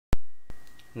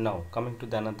Now coming to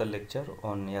the another lecture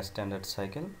on air standard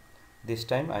cycle. This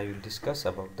time I will discuss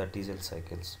about the diesel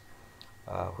cycles,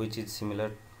 which is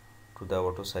similar to the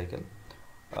Otto cycle.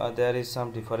 There is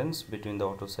some difference between the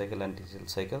Otto cycle and diesel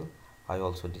cycle. I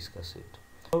also discuss it.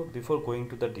 So before going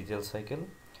to the diesel cycle,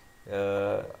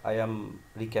 I am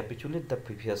recapitulate the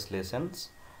previous lessons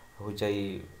which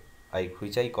I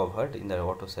covered in the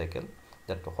Otto cycle.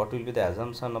 That what will be the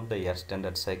assumption of the air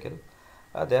standard cycle.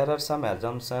 There are some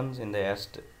assumptions in the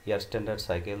air standard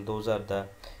cycle. Those are the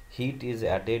heat is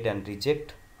added and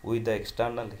reject with the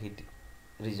external heat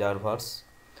reservoirs.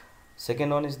 Second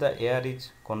one is the air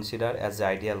is considered as the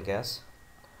ideal gas.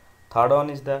 Third one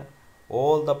is the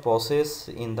all the process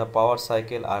in the power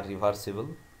cycle are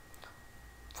reversible.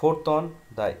 Fourth one,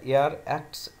 the air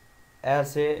acts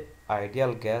as a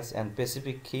ideal gas and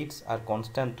specific heats are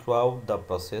constant throughout the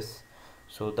process.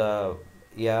 So the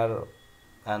air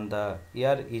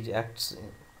is acts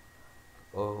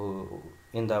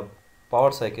in the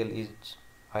power cycle is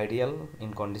ideal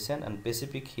in condition and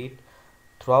specific heat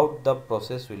throughout the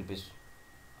process will be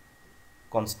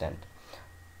constant.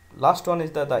 Last one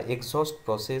is that the exhaust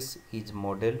process is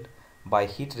modeled by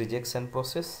heat rejection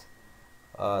process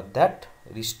that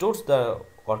restores the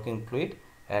working fluid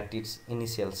at its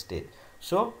initial stage.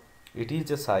 So it is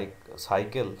a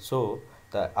cycle. So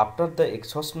the after the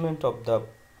exhaustment of the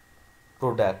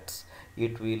products,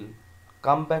 it will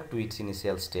come back to its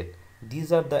initial state.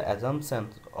 These are the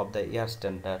assumptions of the air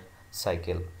standard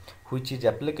cycle, which is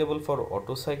applicable for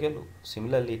Otto cycle.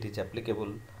 Similarly, it is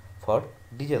applicable for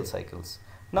diesel cycles.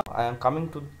 Now I am coming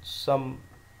to some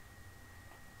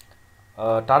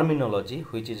terminology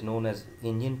which is known as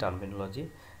engine terminology.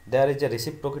 There is a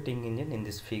reciprocating engine in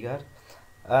this figure,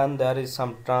 and there is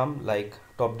some term like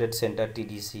top dead center,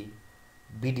 TDC,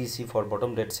 BDC for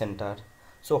bottom dead center.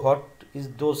 So what is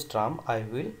those term? I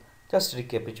will just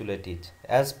recapitulate it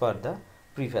as per the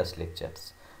previous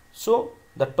lectures. So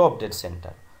the top dead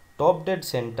center,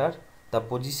 the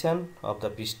position of the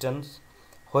pistons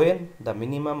when the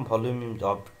minimum volume is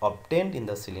obtained in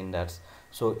the cylinders.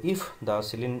 So if the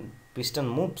piston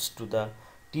moves to the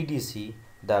TDC,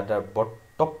 the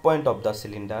top point of the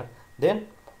cylinder, then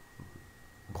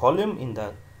volume in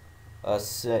the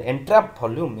entrapped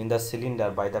volume in the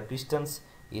cylinder by the pistons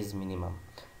is minimum.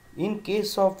 In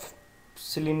case of this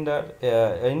cylinder,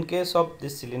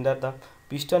 the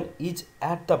piston is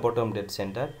at the bottom dead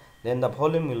center, then the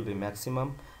volume will be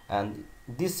maximum, and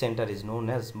this center is known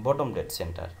as bottom dead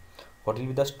center. What will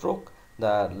be the stroke?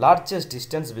 The largest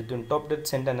distance between top dead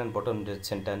center and bottom dead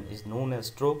center is known as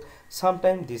stroke.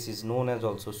 Sometimes this is known as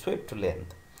also swept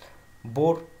length.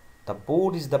 Bore, the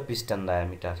bore is the piston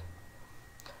diameter.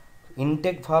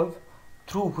 Intake valve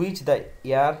through which the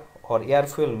air or air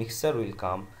fuel mixture will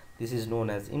come, this is known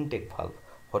as intake valve.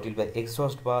 What will be the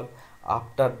exhaust valve?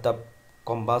 After the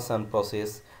combustion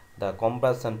process, the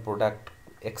combustion product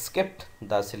escaped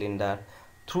the cylinder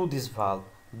through this valve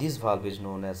is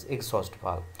known as exhaust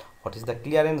valve. What is the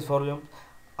clearance volume?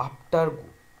 After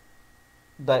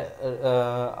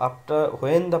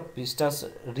when the pistons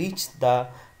reach the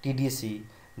TDC,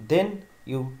 then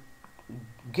you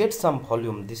get some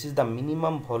volume. This is the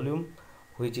minimum volume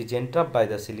which is entrapped by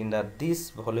the cylinder. This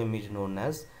volume is known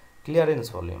as clearance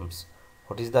volumes.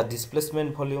 What is the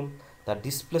displacement volume? The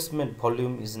displacement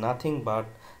volume is nothing but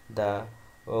the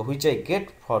which I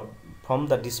get from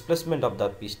the displacement of the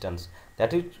pistons.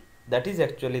 That is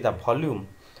actually the volume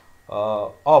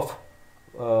of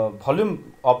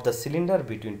the cylinder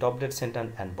between top dead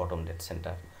center and bottom dead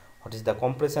center. What is the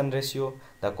compression ratio?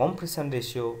 The compression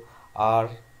ratio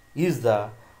is the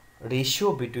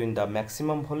ratio between the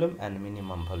maximum volume and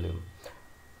minimum volume.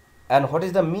 And what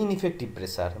is the mean effective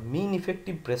pressure? Mean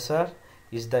effective pressure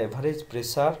is the average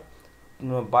pressure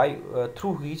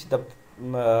through which the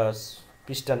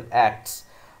piston acts.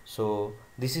 So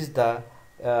this is the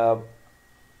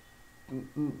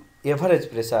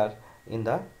average pressure in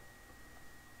the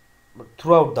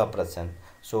throughout the operation.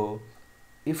 So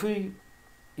if we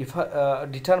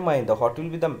determine what will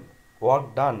be the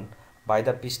work done by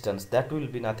the pistons, that will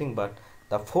be nothing but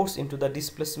the force into the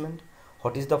displacement.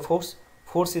 What is the force?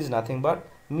 Force is nothing but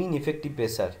mean effective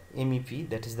pressure, MEP,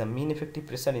 that is the mean effective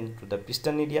pressure into the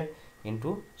piston area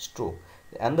into stroke,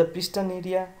 and the piston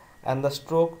area and the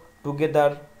stroke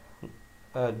together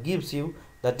gives you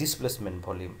the displacement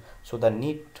volume. So the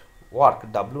net work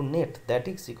W net, that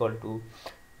is equal to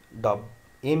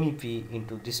MEP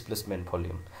into displacement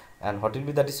volume. And what will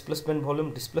be the displacement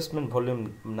volume? Displacement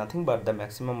volume nothing but the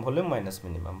maximum volume minus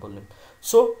minimum volume.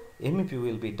 So MEP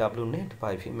will be W net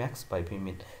by V max by V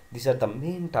min. These are the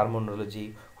main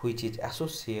terminology which is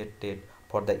associated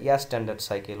for the air standard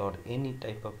cycle or any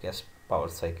type of gas power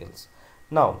cycles.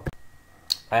 Now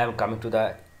I am coming to the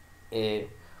a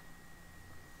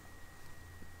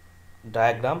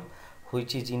diagram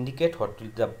which is indicate what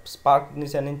will the spark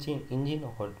ignition engine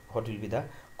or what will be the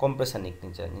compression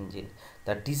ignition engine.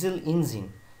 The diesel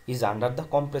engine is under the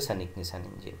compression ignition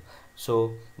engine.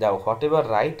 So the whatever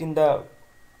write in the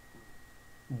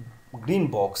green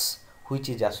box which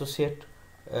is associated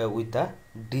with the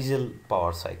diesel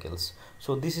power cycles.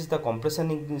 So this is the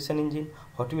compression ignition engine.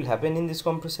 What will happen in this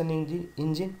compression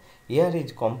engine? Air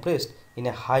is compressed in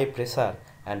a high pressure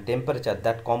and temperature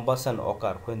that combustion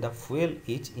occur when the fuel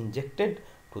is injected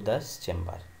to the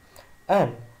chamber.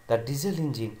 And the diesel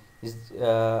engine is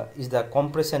the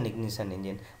compression ignition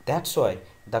engine. That's why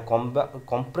the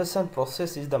compression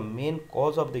process is the main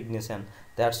cause of the ignition.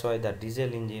 That's why the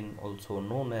diesel engine also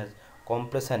known as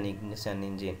compression ignition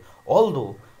engine.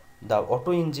 Although the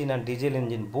auto engine and diesel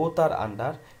engine both are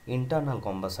under internal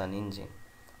combustion engine.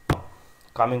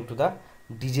 Coming to the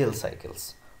diesel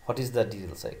cycles. What is the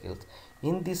diesel cycles?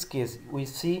 In this case we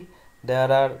see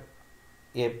there are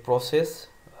a process,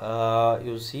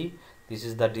 you see this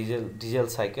is the diesel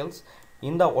cycles.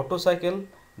 In the Otto cycle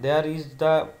there is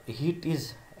the heat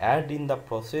is added in the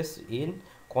process in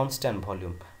constant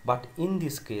volume, but in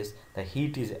this case the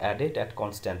heat is added at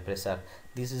constant pressure.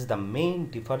 This is the main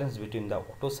difference between the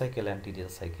Otto cycle and diesel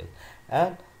cycle.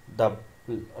 And the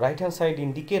right hand side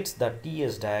indicates the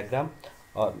TS diagram,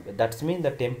 that's mean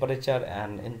the temperature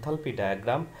and enthalpy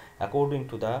diagram according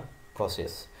to the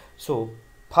process. So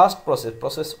first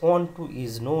process 1-2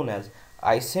 is known as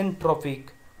isentropic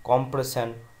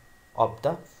compression of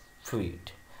the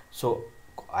fluid. So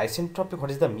isentropic,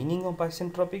 what is the meaning of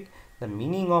isentropic? The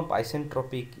meaning of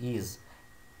isentropic is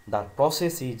the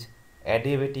process is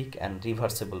adiabatic and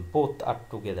reversible, both are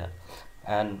together.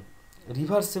 And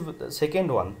reversible, the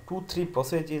second one 2-3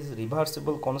 process is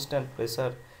reversible constant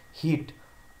pressure heat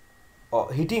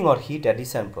or heating or heat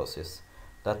addition process.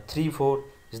 The 3-4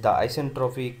 is the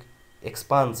isentropic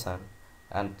expansion,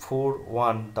 and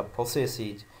 4-1 the process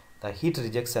is the heat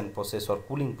rejection process or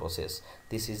cooling process.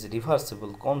 This is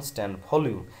reversible constant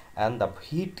volume and the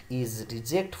heat is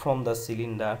reject from the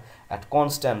cylinder at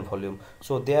constant volume.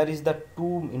 So there is the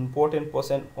two important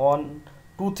process. On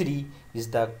 2-3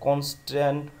 is the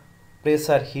constant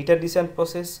pressure heat addition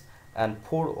process, and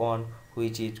 4-1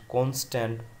 which is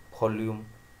constant volume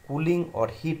cooling or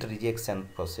heat rejection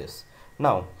process.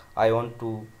 Now I want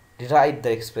to derive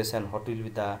the expression what will be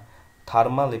the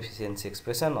thermal efficiency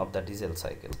expression of the diesel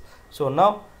cycle. So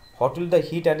now what will the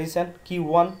heat addition?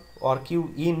 Q1 or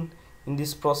Q in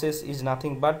this process is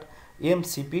nothing but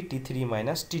mCp T3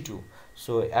 minus T2.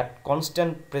 So at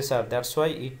constant pressure, that's why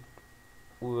it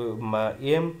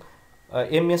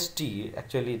MST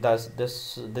actually does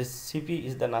this Cp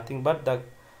is the nothing but the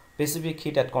specific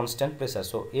heat at constant pressure.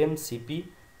 So mCp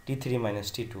T3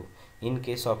 minus T2. In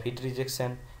case of heat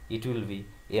rejection it will be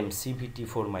mCp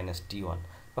T4 minus T1.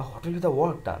 But what will be the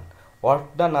work done?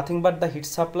 Work done nothing but the heat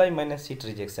supply minus heat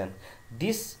rejection.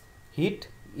 This heat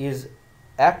is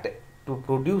act to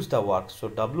produce the work. So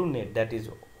W net, that is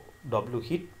W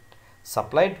heat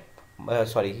supplied,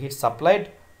 heat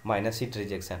supplied minus heat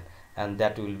rejection, and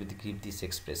that will be give this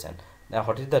expression. Now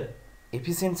what is the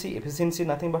efficiency? Efficiency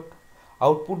nothing but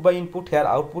output by input. Here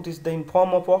output is the in form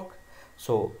of work.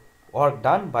 So work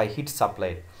done by heat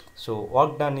supplied. So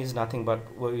work done is nothing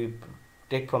but we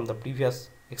take from the previous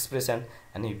expression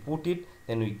and we put it,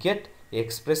 then we get a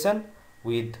expression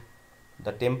with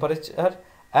the temperature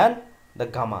and the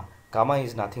gamma. Gamma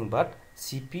is nothing but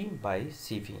Cp by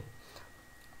Cv.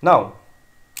 Now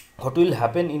what will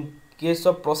happen in case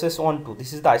of process 1-2?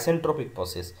 This is the isentropic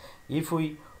process. If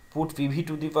we put Pv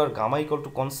to the power gamma equal to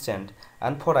constant,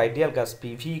 and for ideal gas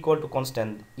Pv equal to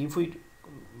constant, if we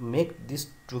make this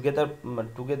together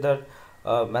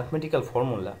mathematical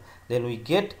formula, then we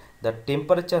get the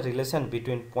temperature relation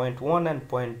between point 1 and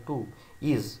point 2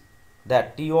 is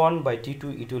that T1 by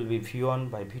T2, it will be V1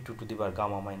 by V2 to the power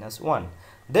gamma minus 1.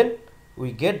 Then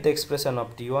we get the expression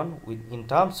of T1 with in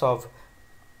terms of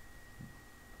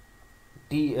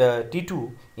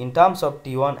T2 in terms of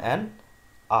T1 and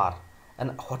R.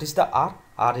 And what is the R?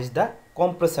 R is the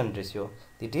compression ratio.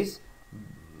 It is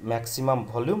maximum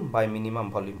volume by minimum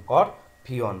volume, or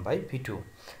V1 by V2.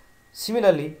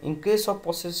 Similarly, in case of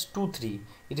process 2-3,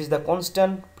 it is the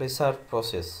constant pressure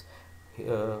process,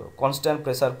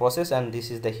 and this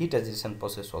is the heat addition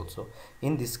process also.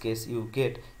 In this case, you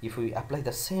get, if we apply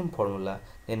the same formula,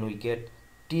 then we get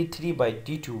T3 by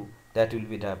T2, that will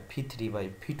be the V3 by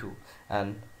V2,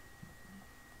 and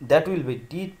that will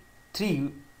be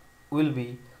T3 will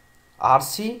be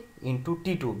RC into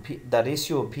T2. The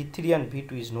ratio of V3 and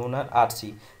V2 is known as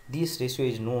RC. this ratio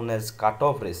is known as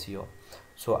cutoff ratio.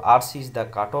 So RC is the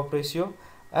cutoff ratio,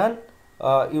 and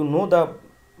you know the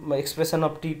expression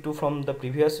of T2 from the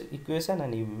previous equation,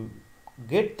 and you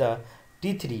get the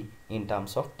T3 in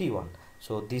terms of T1.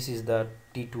 So this is the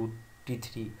T2,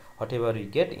 T3, whatever we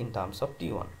get in terms of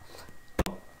T1.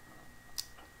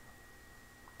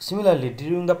 Similarly,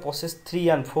 during the process 3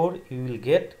 and 4, you will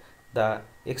get the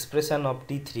expression of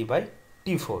T3 by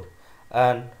T4,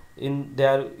 and in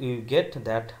there you get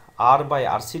that R by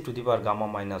RC to the power gamma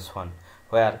minus 1,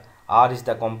 where R is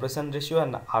the compression ratio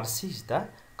and RC is the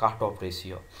cutoff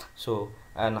ratio. So,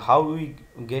 and how we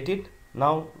get it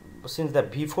now, since the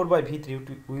V4 by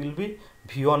V3 will be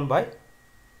V1 by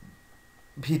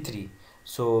V3.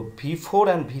 So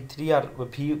V4 and V3 are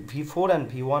V4 and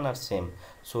V1 are same.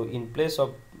 So in place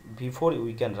of V4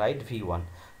 we can write V1.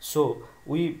 So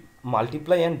we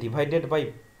multiply and divided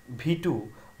by V2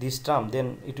 this term,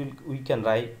 then it will, we can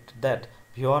write that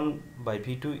V1 by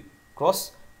V2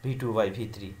 cross V2 by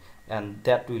V3, and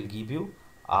that will give you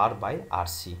R by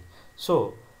RC.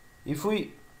 So if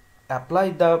we apply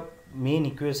the main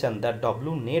equation that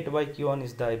W net by Q1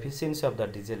 is the efficiency of the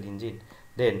diesel engine,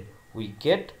 then we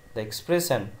get the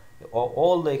expression, or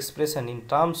all the expression in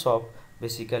terms of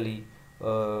basically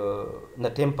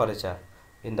the temperature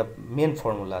in the main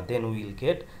formula. Then we will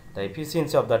get the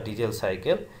efficiency of the diesel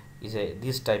cycle is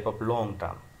this type of long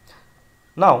term.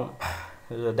 Now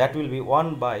that will be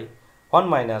 1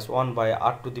 minus 1 by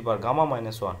R to the power gamma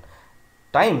minus 1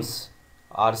 times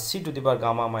RC to the power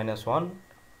gamma minus 1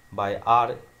 by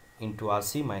R into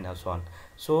RC minus 1.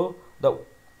 So the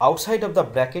outside of the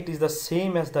bracket is the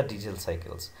same as the diesel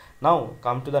cycles. Now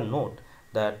come to the note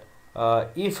that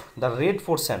if the red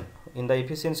portion in the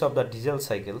efficiency of the diesel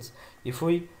cycles, if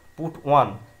we put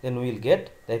 1, then we will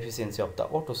get the efficiency of the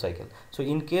Otto cycle. So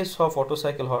in case of Otto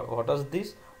cycle, what is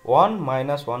this? 1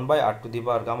 minus 1 by R to the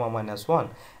power gamma minus 1,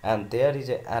 and there is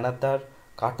another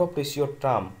cutoff ratio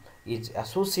term is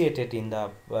associated in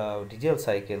the diesel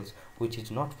cycles, which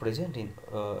is not present in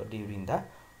during the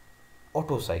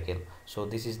Otto cycle. So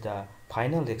this is the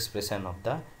final expression of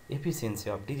the efficiency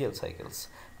of diesel cycles.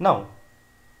 Now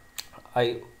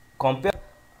I compare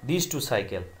these two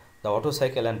cycles, the Otto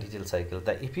cycle and diesel cycle.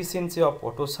 The efficiency of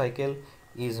Otto cycle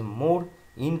is more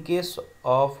in case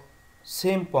of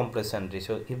same compression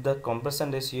ratio. If the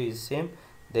compression ratio is same,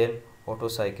 then Otto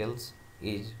cycles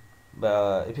is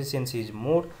efficiency is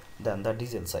more than the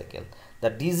diesel cycle. The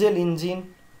diesel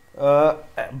engine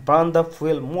burn the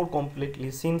fuel more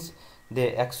completely, since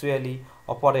they actually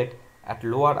operate at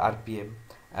lower RPM,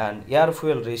 and air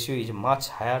fuel ratio is much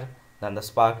higher than the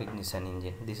spark ignition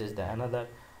engine. This is the another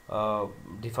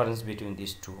difference between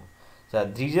these two. The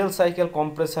diesel cycle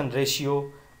compression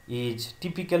ratio is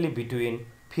typically between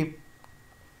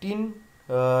 15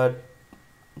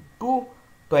 to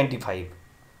 25,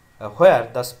 where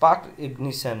the spark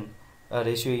ignition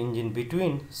ratio engine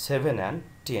between 7 and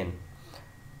 10.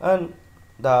 And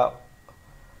the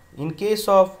in case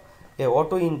of a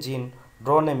Otto engine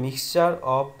drawn a mixture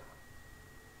of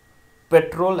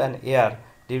petrol and air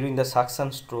during the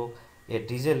suction stroke, a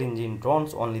diesel engine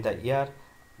draws only the air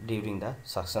during the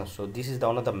suction stroke. This is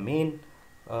one of the main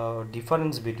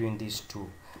difference between these two.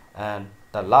 And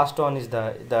the last one is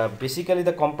the basically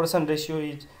the compression ratio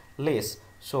is less.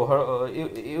 So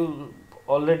you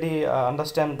already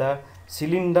understand the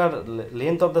cylinder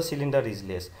length of the cylinder is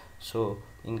less. So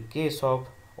in case of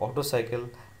Otto cycle,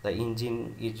 the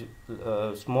engine is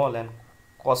small, and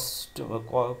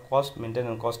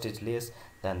maintenance cost is less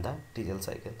than the diesel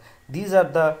cycle. These are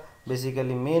the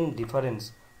basically main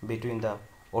difference between the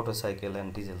Otto cycle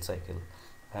and diesel cycle.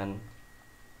 And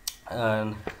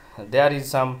there is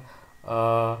some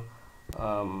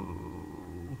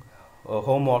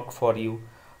homework for you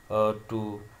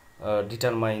to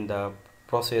determine the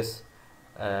process,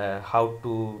 how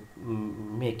to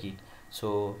make it.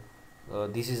 So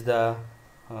this is the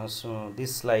so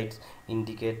these slides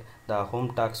indicate the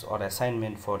home task or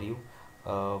assignment for you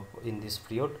in this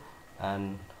period.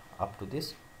 And up to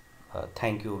this,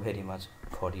 thank you very much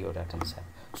for your attention.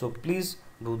 So please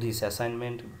do this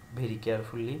assignment very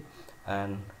carefully,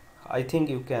 and I think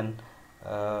you can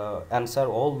answer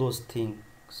all those things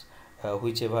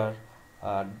whichever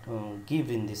give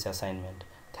in this assignment.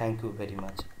 Thank you very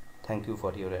much. Thank you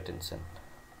for your attention.